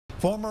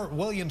Former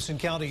Williamson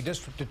County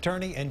District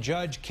Attorney and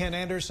Judge Ken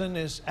Anderson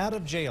is out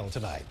of jail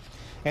tonight.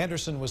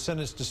 Anderson was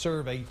sentenced to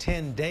serve a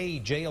 10-day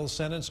jail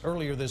sentence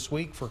earlier this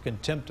week for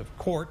contempt of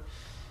court.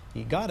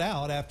 He got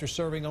out after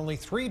serving only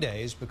 3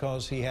 days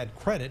because he had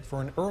credit for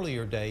an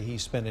earlier day he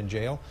spent in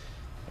jail,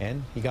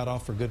 and he got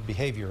off for good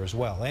behavior as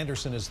well.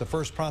 Anderson is the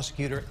first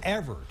prosecutor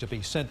ever to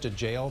be sent to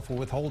jail for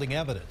withholding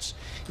evidence.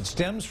 It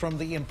stems from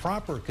the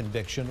improper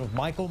conviction of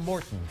Michael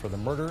Morton for the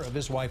murder of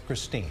his wife,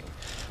 Christine.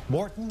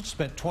 Morton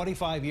spent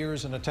 25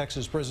 years in a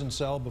Texas prison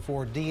cell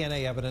before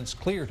DNA evidence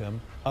cleared him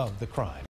of the crime.